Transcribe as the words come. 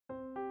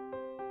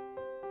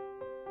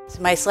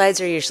So my slides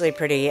are usually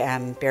pretty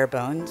bare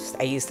bones.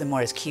 I use them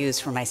more as cues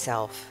for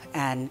myself.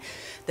 And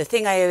the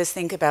thing I always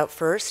think about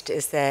first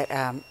is that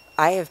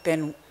I have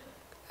been,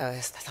 I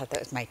thought that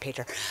was my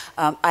pager.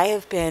 I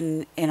have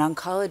been in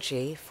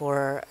oncology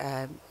for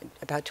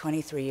about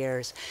 23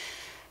 years.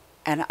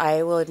 And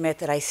I will admit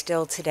that I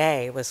still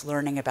today was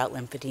learning about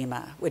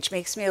lymphedema, which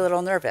makes me a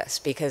little nervous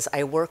because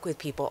I work with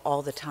people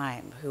all the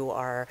time who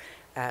are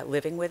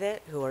living with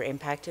it, who are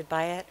impacted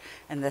by it.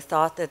 And the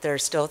thought that there are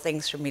still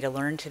things for me to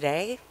learn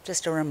today,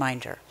 just a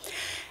reminder.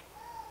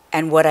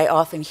 And what I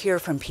often hear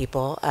from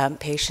people,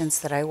 patients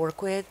that I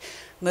work with,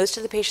 most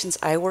of the patients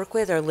I work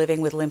with are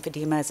living with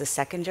lymphedema as a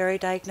secondary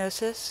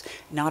diagnosis,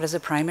 not as a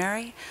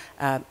primary.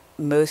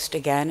 Most,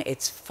 again,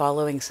 it's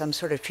following some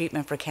sort of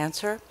treatment for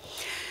cancer.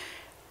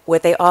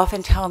 What they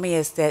often tell me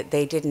is that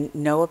they didn't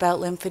know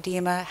about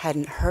lymphedema,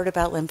 hadn't heard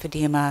about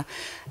lymphedema,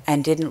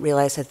 and didn't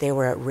realize that they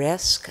were at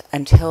risk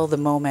until the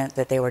moment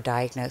that they were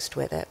diagnosed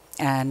with it.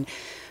 And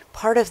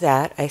part of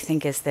that, I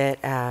think, is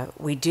that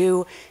we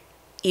do,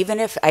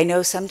 even if I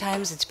know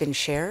sometimes it's been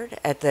shared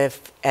at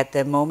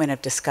the moment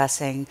of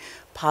discussing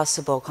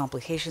possible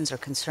complications or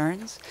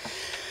concerns,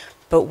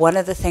 but one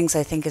of the things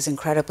I think is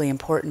incredibly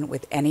important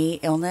with any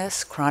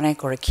illness,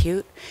 chronic or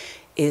acute,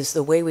 is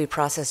the way we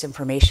process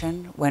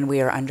information when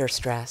we are under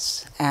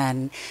stress.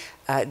 And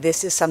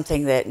this is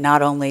something that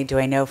not only do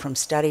I know from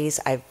studies,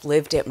 I've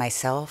lived it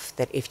myself,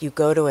 that if you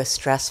go to a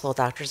stressful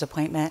doctor's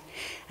appointment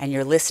and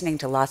you're listening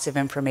to lots of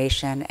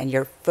information and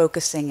you're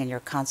focusing and you're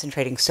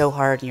concentrating so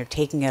hard and you're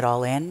taking it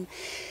all in,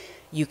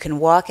 you can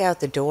walk out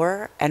the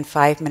door and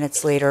 5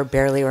 minutes later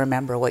barely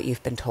remember what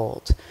you've been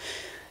told.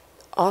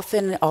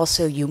 Often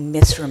also you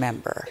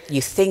misremember.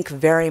 You think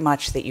very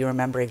much that you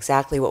remember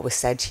exactly what was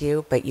said to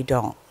you, but you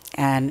don't.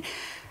 And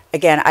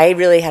again, I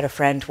really had a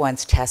friend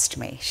once test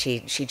me. She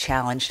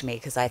challenged me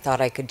because I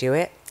thought I could do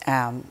it,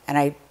 and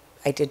I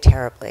did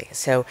terribly.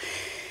 So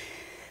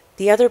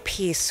the other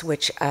piece,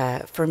 which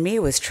for me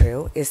was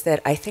true, is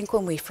that I think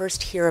when we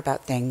first hear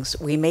about things,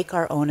 we make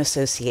our own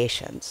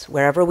associations.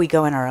 Wherever we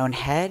go in our own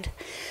head,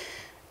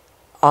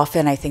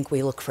 often I think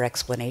we look for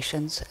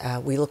explanations.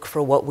 We look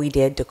for what we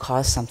did to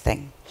cause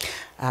something.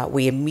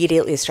 We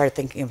immediately start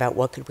thinking about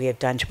what could we have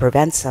done to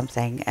prevent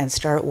something and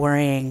start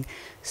worrying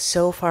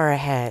so far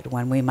ahead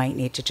when we might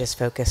need to just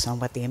focus on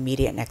what the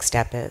immediate next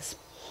step is.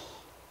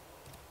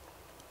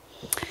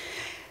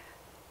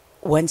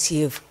 Once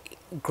you've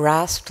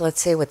grasped, let's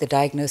say, what the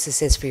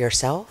diagnosis is for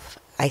yourself,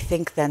 I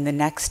think then the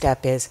next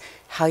step is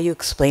how you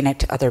explain it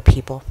to other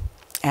people.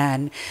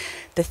 And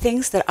the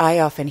things that I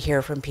often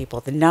hear from people,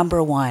 the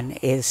number one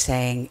is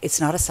saying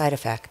it's not a side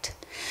effect.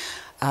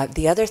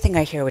 The other thing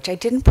I hear, which I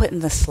didn't put in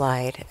the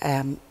slide,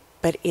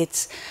 but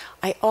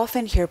I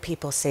often hear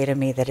people say to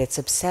me that it's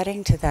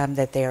upsetting to them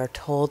that they are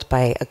told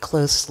by a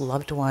close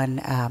loved one,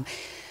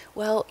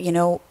 well, you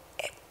know,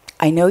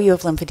 I know you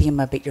have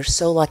lymphedema, but you're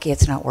so lucky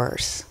it's not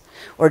worse.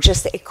 Or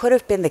just that it could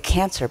have been the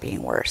cancer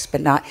being worse, but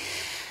not.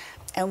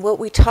 And what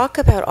we talk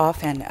about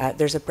often,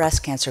 there's a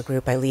breast cancer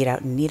group I lead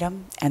out in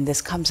Needham, and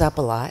this comes up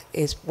a lot,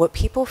 is what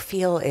people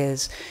feel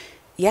is,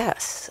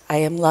 yes, I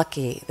am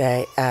lucky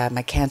that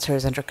my cancer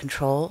is under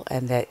control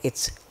and that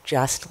it's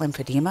just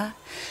lymphedema,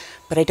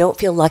 but I don't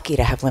feel lucky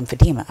to have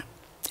lymphedema.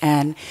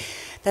 And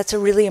that's a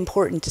really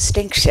important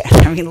distinction.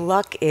 I mean,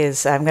 luck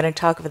is, I'm going to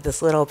talk about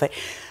this little, but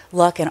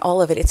luck and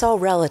all of it, it's all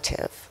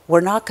relative.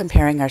 We're not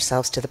comparing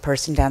ourselves to the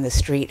person down the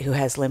street who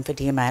has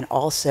lymphedema and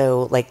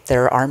also, like,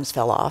 their arms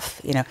fell off.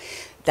 You know,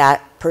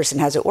 that person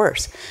has it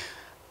worse.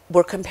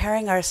 We're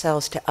comparing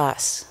ourselves to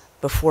us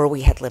before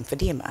we had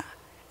lymphedema.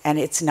 And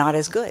it's not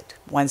as good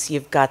once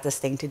you've got this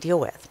thing to deal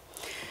with.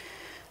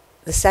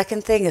 The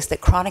second thing is that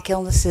chronic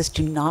illnesses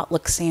do not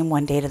look the same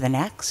one day to the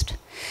next.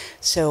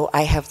 So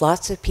I have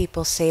lots of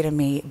people say to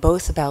me,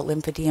 both about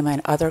lymphedema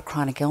and other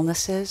chronic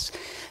illnesses,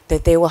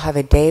 that they will have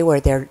a day where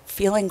they're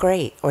feeling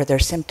great or they're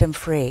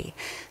symptom-free.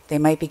 They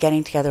might be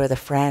getting together with a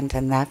friend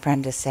and that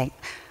friend is saying,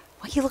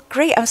 well, you look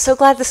great. I'm so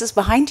glad this is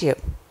behind you.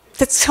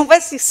 It's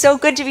so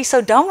good to be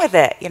so done with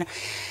it, you know.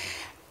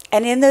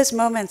 And in those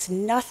moments,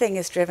 nothing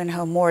is driven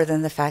home more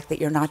than the fact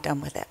that you're not done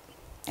with it.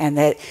 And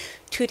that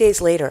 2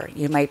 days later,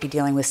 you might be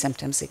dealing with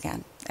symptoms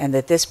again. And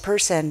that this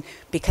person,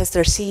 because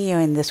they're seeing you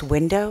in this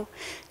window,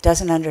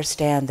 doesn't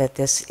understand that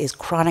this is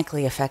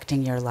chronically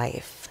affecting your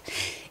life.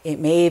 It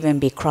may even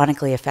be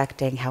chronically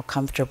affecting how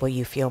comfortable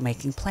you feel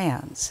making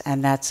plans.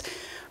 And that's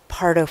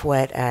part of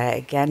what,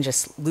 again,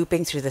 just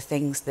looping through the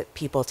things that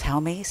people tell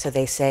me. So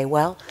they say,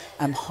 well,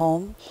 I'm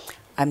home.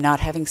 I'm not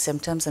having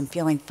symptoms. I'm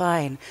feeling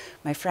fine.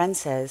 My friend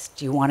says,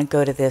 do you want to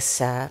go to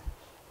this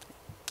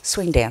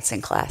swing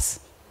dancing class?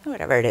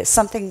 Whatever it is,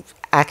 something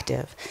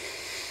active.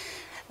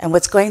 And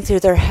what's going through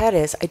their head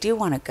is, I do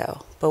want to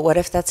go, but what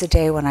if that's a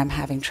day when I'm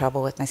having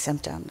trouble with my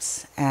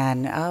symptoms?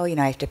 And, oh, you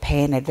know, I have to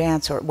pay in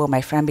advance, or will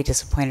my friend be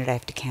disappointed I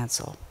have to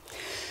cancel?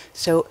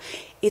 So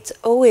it's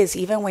always,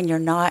 even when you're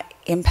not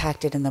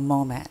impacted in the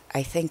moment,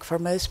 I think for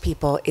most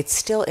people, it's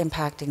still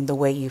impacting the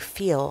way you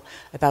feel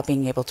about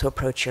being able to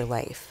approach your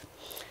life.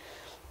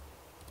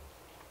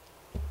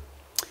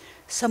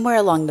 Somewhere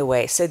along the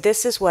way. So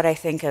this is what I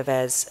think of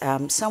as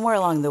somewhere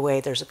along the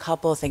way, there's a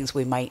couple of things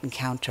we might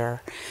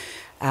encounter.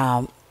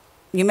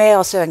 You may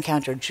also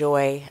encounter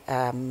joy,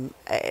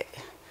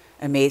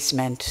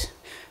 amazement,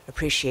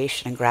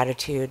 appreciation, and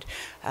gratitude.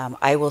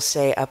 I will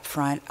say up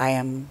front,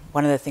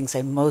 one of the things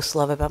I most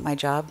love about my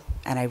job,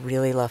 and I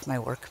really love my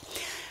work,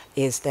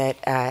 is that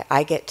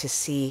I get to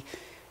see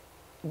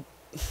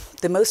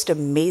the most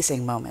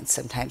amazing moments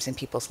sometimes in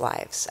people's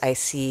lives. I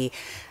see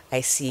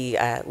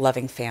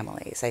loving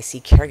families. I see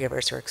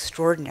caregivers who are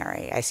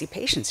extraordinary. I see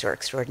patients who are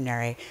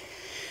extraordinary.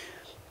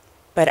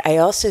 But I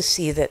also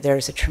see that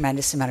there's a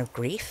tremendous amount of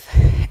grief,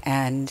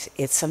 and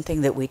it's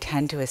something that we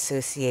tend to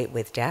associate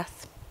with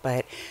death.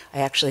 But I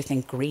actually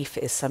think grief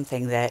is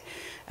something that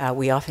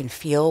we often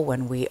feel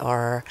when we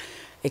are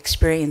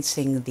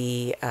experiencing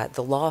the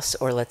loss,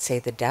 or let's say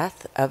the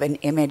death, of an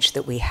image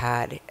that we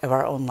had of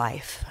our own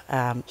life.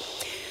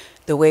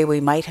 The way we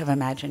might have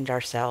imagined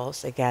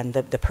ourselves, again,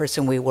 the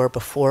person we were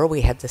before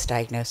we had this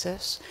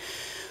diagnosis,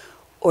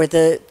 or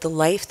the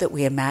life that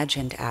we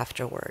imagined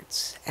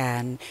afterwards.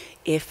 And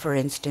if, for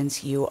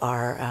instance, you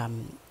are,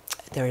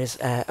 there is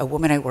a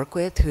woman I work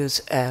with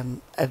who's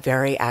a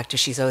very active,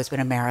 she's always been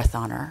a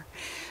marathoner.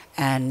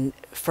 And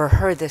for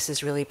her, this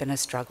has really been a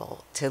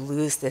struggle, to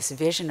lose this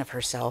vision of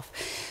herself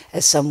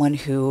as someone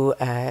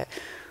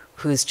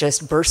who's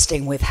just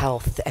bursting with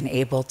health and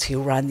able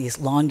to run these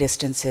long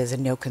distances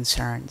and no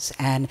concerns.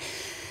 And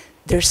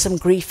there's some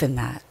grief in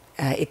that.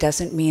 It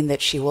doesn't mean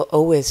that she will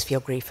always feel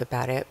grief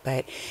about it,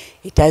 but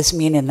it does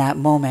mean in that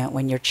moment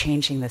when you're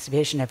changing this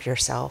vision of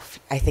yourself,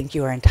 I think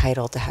you are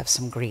entitled to have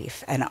some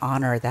grief and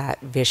honor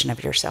that vision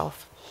of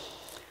yourself.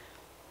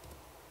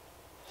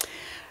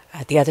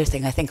 The other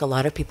thing I think a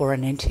lot of people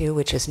run into,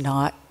 which is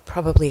not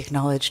probably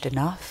acknowledged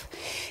enough,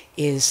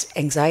 is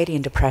anxiety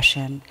and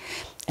depression.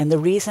 And the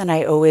reason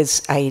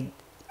I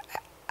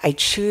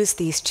choose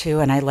these two,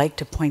 and I like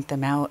to point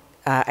them out,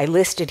 I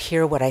listed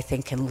here what I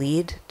think can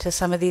lead to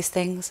some of these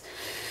things.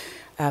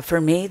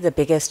 For me, the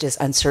biggest is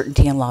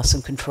uncertainty and loss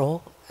of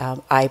control.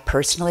 I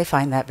personally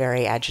find that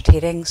very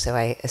agitating, so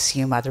I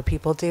assume other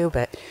people do,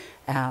 but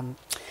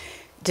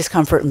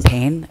discomfort and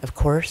pain, of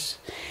course.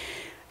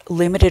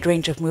 Limited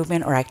range of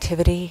movement or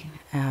activity,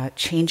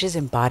 changes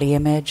in body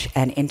image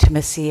and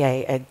intimacy.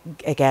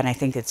 Again, I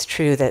think it's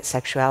true that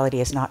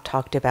sexuality is not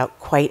talked about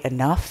quite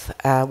enough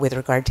with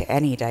regard to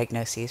any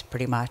diagnoses,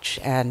 pretty much.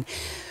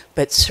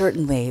 But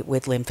certainly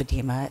with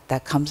lymphedema,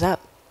 that comes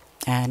up.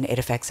 And it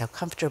affects how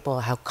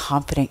comfortable, how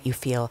confident you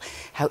feel,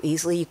 how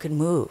easily you can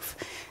move.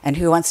 And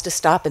who wants to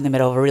stop in the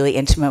middle of a really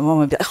intimate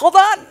moment and be like, hold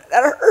on,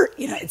 that hurt.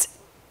 You know, it's,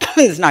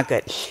 it's not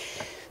good.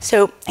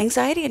 So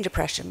anxiety and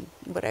depression,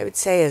 what I would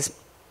say is,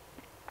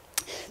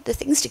 the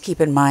things to keep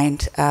in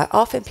mind,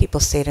 often people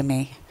say to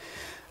me,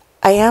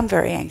 I am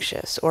very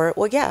anxious, or,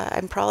 well, yeah,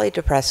 I'm probably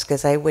depressed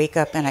because I wake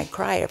up and I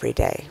cry every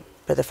day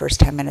for the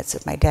first 10 minutes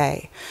of my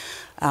day.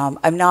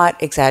 I'm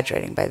not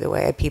exaggerating, by the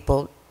way.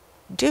 People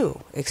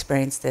do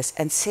experience this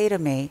and say to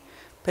me,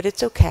 but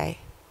it's okay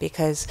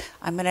because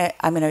I'm gonna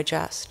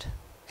adjust.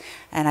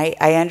 And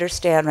I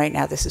understand right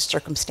now this is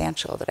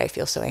circumstantial that I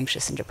feel so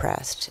anxious and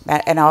depressed,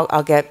 and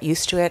I'll get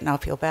used to it and I'll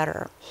feel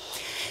better.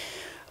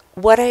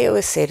 What I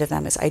always say to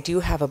them is I do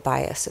have a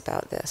bias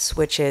about this,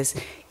 which is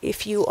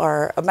if you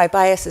are, my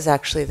bias is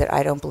actually that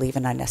I don't believe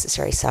in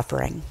unnecessary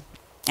suffering.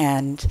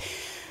 And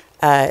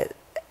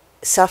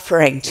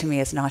suffering to me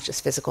is not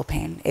just physical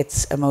pain.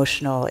 It's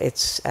emotional,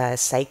 it's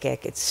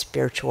psychic, it's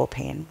spiritual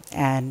pain.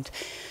 And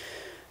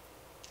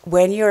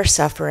when you're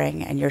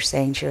suffering and you're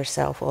saying to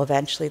yourself, well,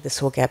 eventually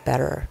this will get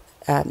better,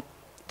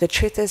 the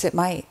truth is it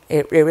might.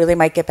 It really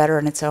might get better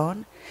on its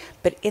own.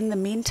 But in the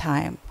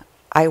meantime,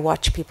 I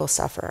watch people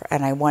suffer,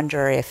 and I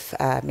wonder if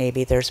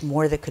maybe there's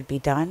more that could be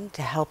done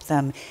to help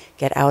them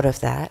get out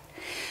of that.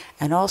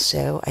 And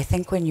also, I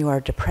think when you are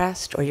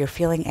depressed or you're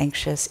feeling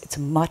anxious, it's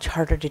much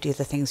harder to do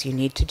the things you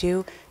need to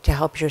do to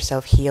help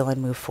yourself heal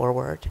and move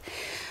forward.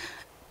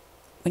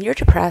 When you're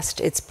depressed,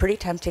 it's pretty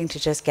tempting to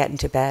just get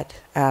into bed.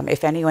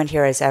 If anyone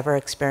here has ever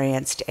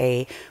experienced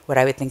what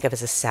I would think of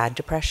as a sad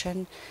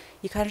depression,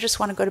 you kind of just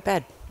want to go to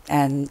bed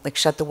and like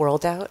shut the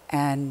world out,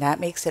 and that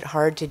makes it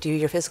hard to do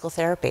your physical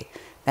therapy.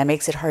 That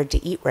makes it hard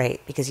to eat right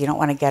because you don't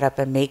want to get up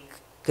and make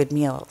good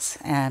meals.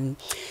 And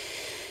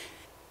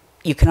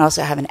you can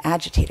also have an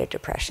agitated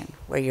depression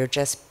where you're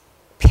just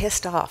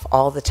pissed off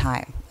all the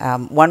time.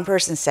 One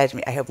person said to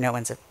me, I hope no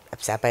one's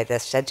upset by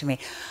this, said to me,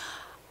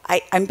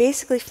 I'm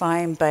basically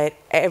fine, but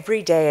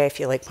every day I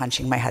feel like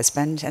punching my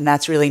husband, and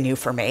that's really new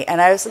for me. And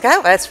I was like,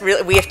 oh, that's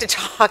really, we have to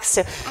talk.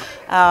 So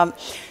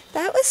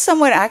that was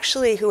someone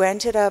actually who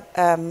ended up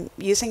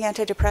using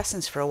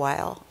antidepressants for a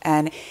while,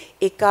 and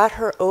it got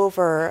her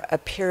over a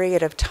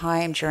period of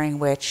time during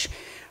which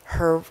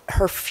her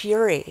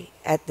fury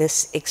at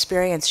this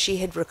experience, she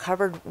had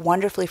recovered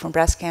wonderfully from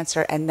breast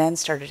cancer and then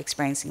started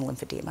experiencing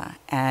lymphedema,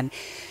 and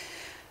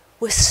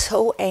was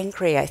so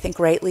angry, I think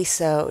rightly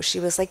so. She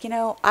was like, you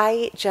know,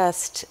 I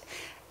just,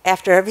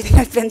 after everything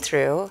I've been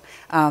through,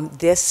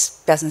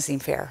 this doesn't seem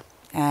fair.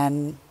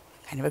 And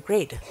kind of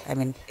agreed. I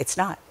mean, it's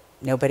not.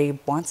 Nobody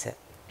wants it.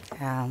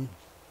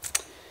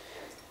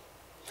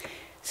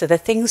 So the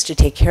things to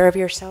take care of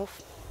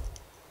yourself: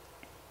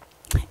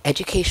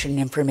 education and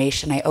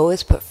information, I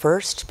always put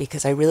first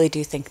because I really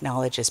do think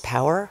knowledge is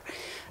power.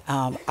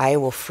 I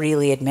will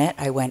freely admit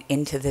I went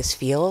into this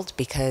field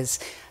because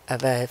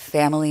of a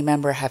family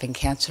member having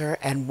cancer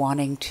and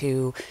wanting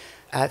to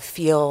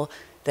feel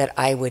that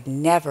I would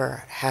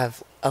never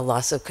have a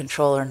loss of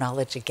control or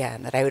knowledge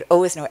again, that I would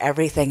always know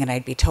everything and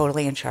I'd be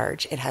totally in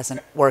charge. It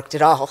hasn't worked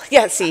at all.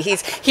 Yeah, see,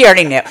 he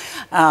already knew.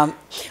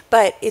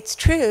 But it's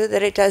true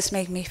that it does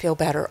make me feel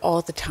better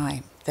all the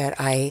time, that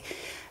I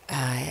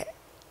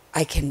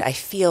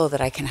feel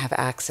that I can have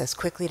access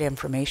quickly to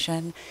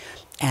information,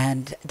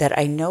 and that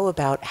I know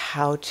about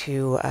how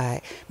to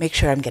make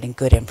sure I'm getting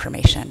good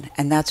information.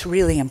 And that's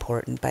really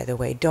important, by the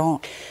way.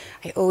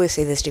 I always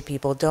say this to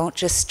people, don't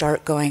just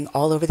start going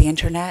all over the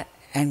internet,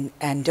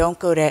 and don't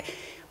go to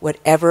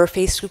whatever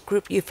Facebook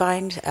group you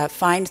find.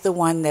 Find the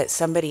one that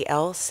somebody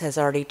else has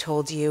already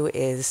told you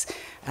is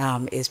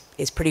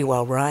pretty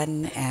well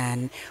run,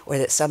 or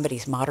that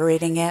somebody's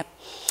moderating it.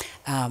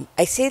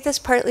 I say this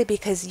partly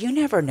because you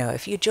never know.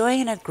 If you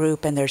join a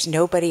group and there's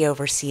nobody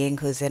overseeing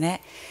who's in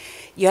it,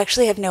 you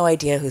actually have no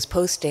idea who's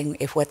posting,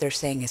 if what they're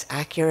saying is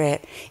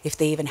accurate, if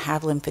they even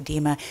have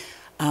lymphedema.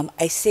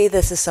 I say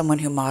this as someone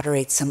who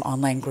moderates some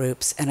online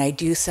groups, and I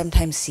do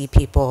sometimes see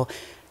people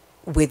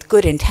with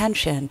good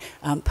intention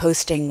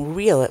posting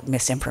real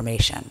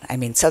misinformation. I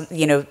mean,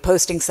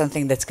 posting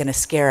something that's going to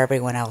scare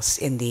everyone else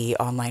in the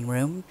online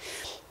room.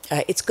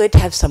 It's good to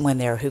have someone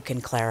there who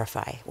can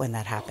clarify when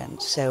that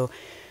happens. So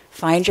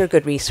find your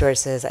good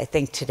resources. I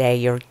think today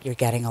you're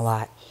getting a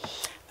lot.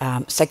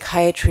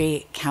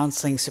 Psychiatry,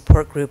 counseling,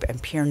 support group,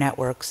 and peer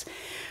networks.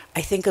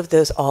 I think of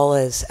those all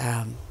as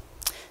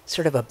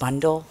sort of a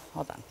bundle.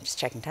 Hold on, just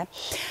checking time.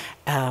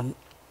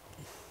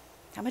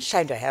 How much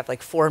time do I have?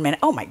 Like 4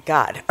 minutes? Oh my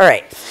God. All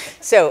right.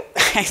 So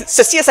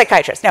see a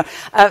psychiatrist. No,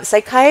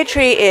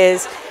 psychiatry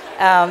is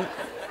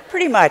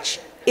pretty much,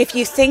 if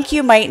you think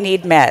you might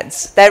need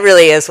meds, that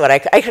really is what I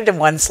could have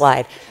one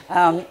slide.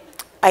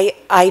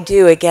 I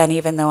do, again,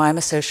 even though I'm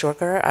a social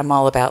worker, I'm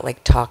all about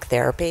like talk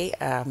therapy.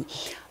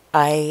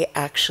 I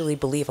actually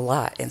believe a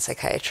lot in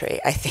psychiatry.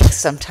 I think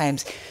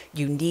sometimes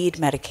you need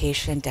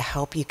medication to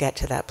help you get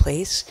to that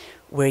place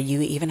where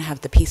you even have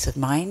the peace of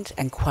mind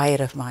and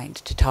quiet of mind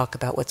to talk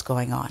about what's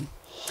going on.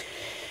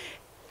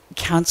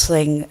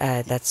 Counseling,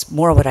 that's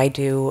more what I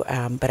do,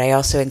 but I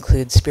also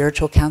include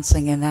spiritual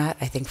counseling in that.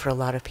 I think for a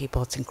lot of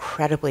people it's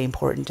incredibly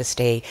important to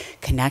stay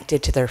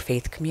connected to their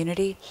faith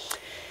community.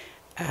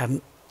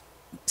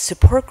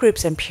 Support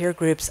groups and peer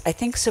groups, I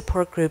think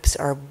support groups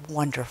are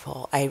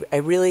wonderful. I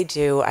really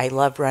do. I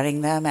love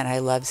running them, and I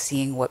love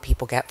seeing what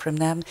people get from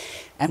them.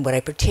 And what I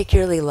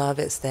particularly love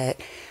is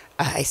that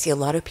I see a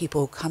lot of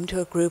people who come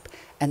to a group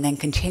and then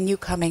continue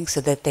coming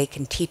so that they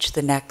can teach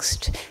the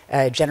next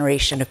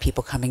generation of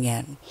people coming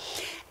in.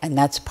 And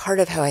that's part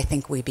of how I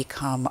think we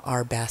become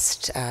our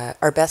best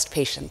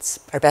patients,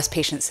 our best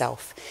patient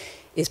self,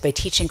 is by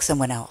teaching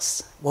someone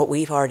else what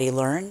we've already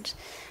learned.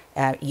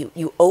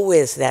 You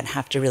always then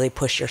have to really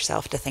push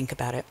yourself to think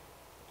about it.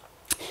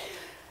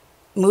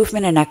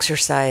 Movement and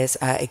exercise,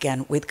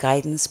 again, with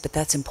guidance, but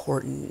that's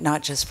important,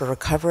 not just for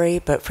recovery,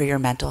 but for your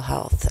mental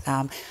health.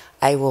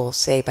 I will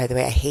say, by the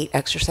way, I hate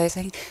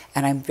exercising,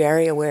 and I'm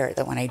very aware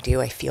that when I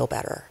do, I feel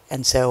better.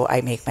 And so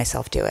I make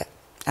myself do it.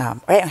 I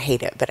don't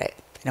hate it, but I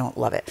don't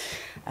love it.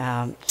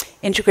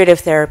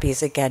 Integrative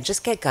therapies, again,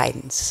 just get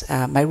guidance.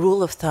 My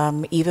rule of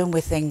thumb, even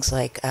with things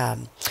like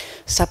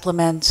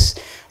supplements,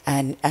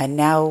 and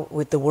now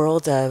with the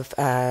world of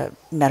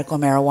medical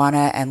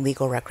marijuana and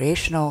legal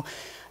recreational,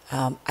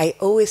 I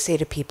always say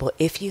to people,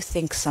 if you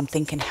think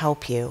something can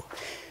help you,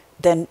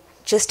 then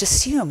just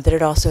assume that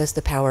it also has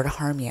the power to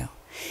harm you.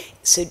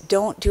 So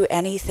don't do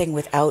anything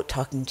without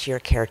talking to your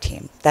care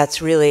team.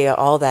 That's really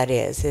all that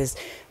is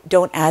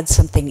don't add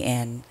something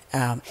in.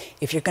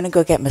 If you're going to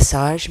go get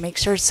massage, make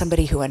sure it's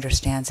somebody who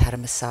understands how to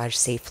massage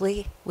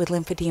safely with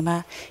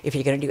lymphedema. If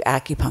you're going to do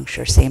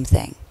acupuncture, same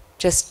thing.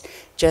 Just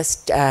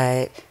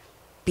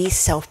be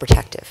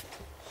self-protective.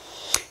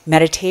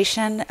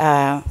 Meditation,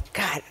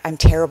 God, I'm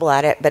terrible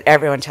at it, but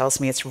everyone tells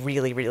me it's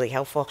really, really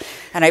helpful,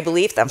 and I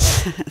believe them.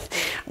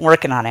 I'm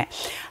working on it.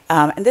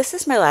 And this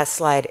is my last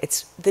slide.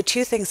 It's the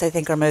two things I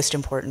think are most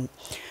important.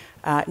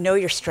 Know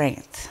your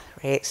strength,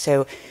 right?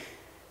 So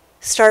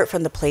start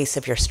from the place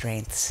of your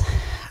strengths.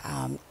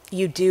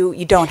 You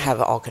don't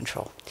have all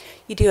control.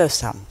 You do have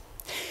some.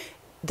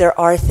 There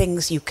are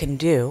things you can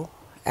do,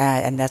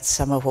 and that's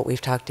some of what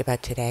we've talked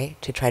about today,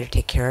 to try to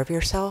take care of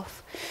yourself.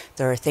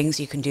 There are things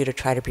you can do to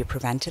try to be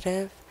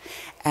preventative,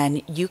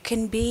 and you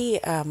can be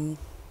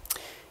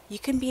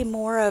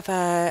more of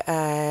a,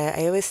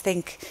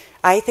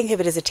 I think of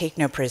it as a take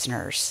no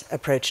prisoners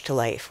approach to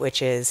life,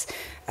 which is,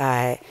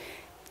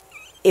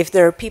 if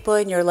there are people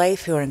in your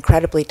life who are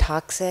incredibly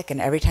toxic and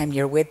every time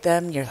you're with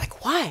them, you're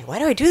like, why? Why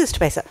do I do this to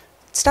myself?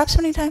 Stop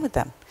spending time with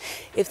them.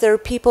 If there are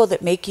people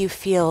that make you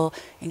feel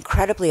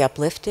incredibly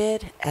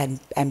uplifted and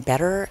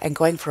better, and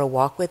going for a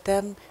walk with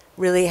them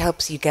really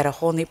helps you get a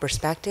whole new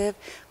perspective,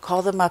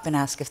 call them up and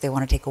ask if they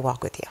want to take a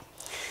walk with you.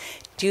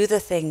 Do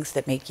the things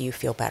that make you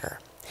feel better.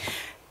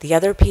 The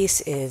other piece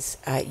is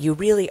you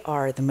really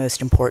are the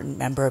most important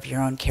member of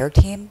your own care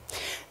team.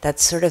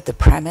 That's sort of the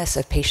premise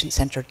of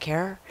patient-centered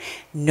care.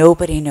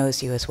 Nobody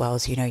knows you as well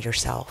as you know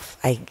yourself.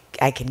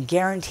 I can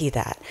guarantee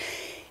that.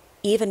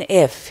 Even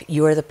if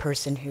you're the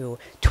person who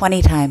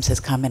 20 times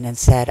has come in and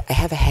said, I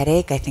have a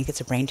headache, I think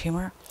it's a brain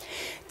tumor,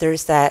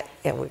 there's that,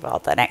 yeah, we've all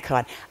done it,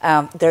 come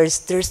on. There's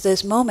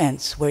those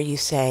moments where you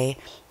say,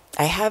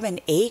 I have an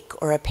ache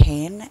or a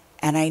pain,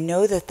 and I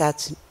know that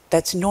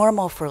that's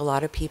normal for a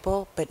lot of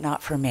people, but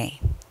not for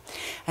me.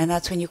 And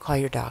that's when you call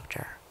your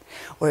doctor.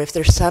 Or if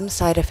there's some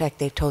side effect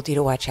they've told you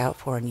to watch out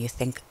for and you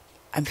think,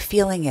 I'm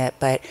feeling it,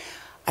 but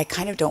I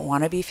kind of don't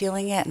want to be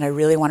feeling it and I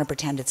really want to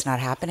pretend it's not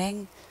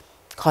happening,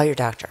 call your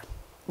doctor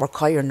or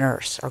call your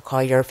nurse or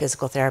call your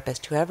physical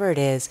therapist, whoever it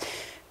is.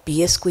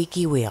 Be a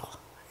squeaky wheel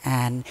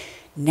and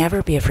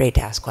never be afraid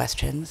to ask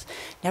questions.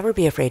 Never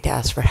be afraid to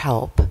ask for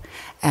help.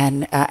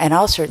 And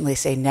I'll certainly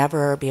say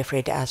never be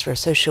afraid to ask for a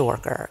social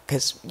worker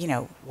because, you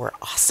know, we're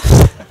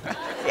awesome.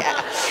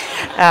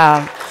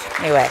 Yeah.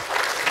 Anyway,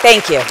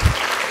 thank you.